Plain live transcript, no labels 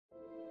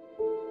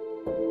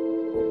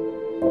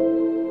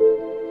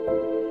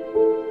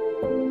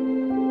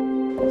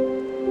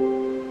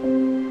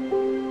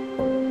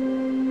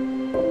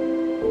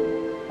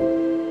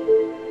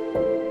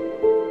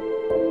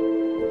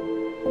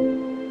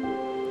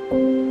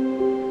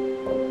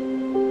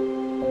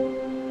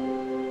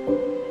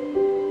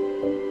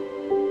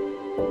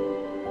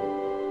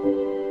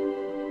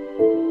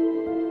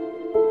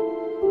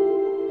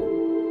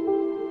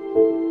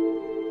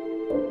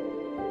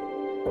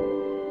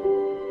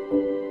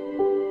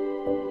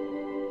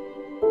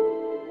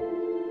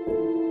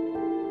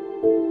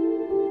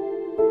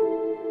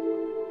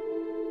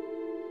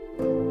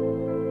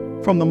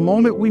From the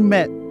moment we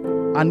met,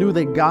 I knew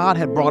that God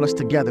had brought us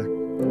together.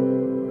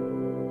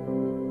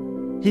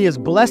 He has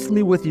blessed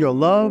me with your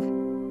love,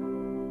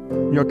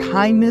 your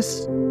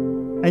kindness,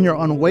 and your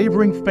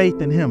unwavering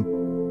faith in Him.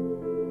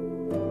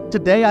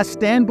 Today, I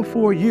stand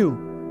before you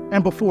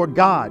and before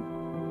God,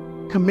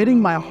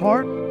 committing my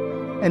heart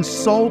and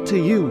soul to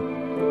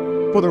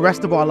you for the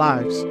rest of our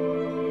lives.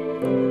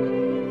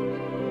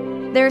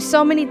 There are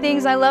so many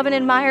things I love and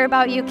admire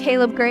about you,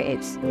 Caleb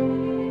Graves.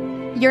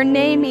 Your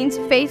name means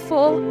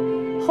faithful,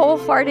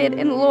 wholehearted,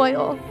 and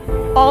loyal,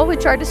 all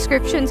which are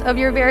descriptions of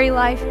your very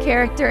life,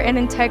 character, and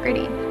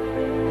integrity.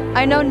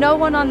 I know no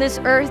one on this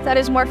earth that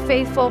is more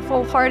faithful,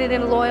 wholehearted,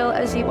 and loyal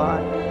as you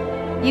are.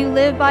 You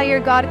live by your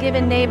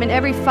God-given name in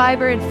every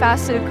fiber and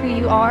facet of who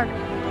you are.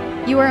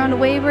 You are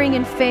unwavering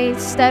in faith,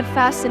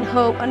 steadfast in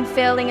hope,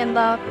 unfailing in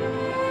love.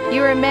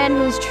 You are a man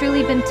who has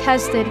truly been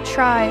tested,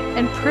 tried,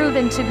 and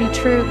proven to be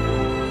true.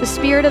 The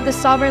Spirit of the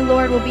Sovereign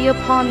Lord will be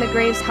upon the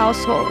Graves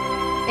household,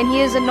 and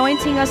He is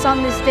anointing us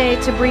on this day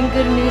to bring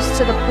good news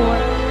to the poor,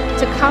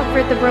 to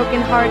comfort the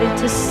brokenhearted,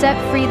 to set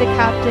free the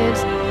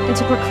captives, and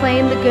to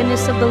proclaim the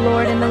goodness of the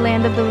Lord in the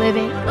land of the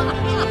living.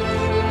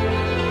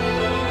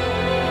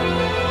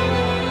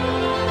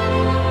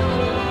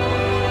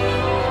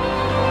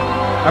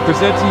 I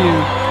present to you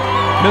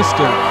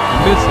Mr.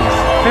 and Mrs.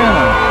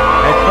 Hannah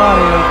and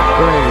Claudia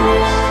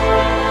Graves.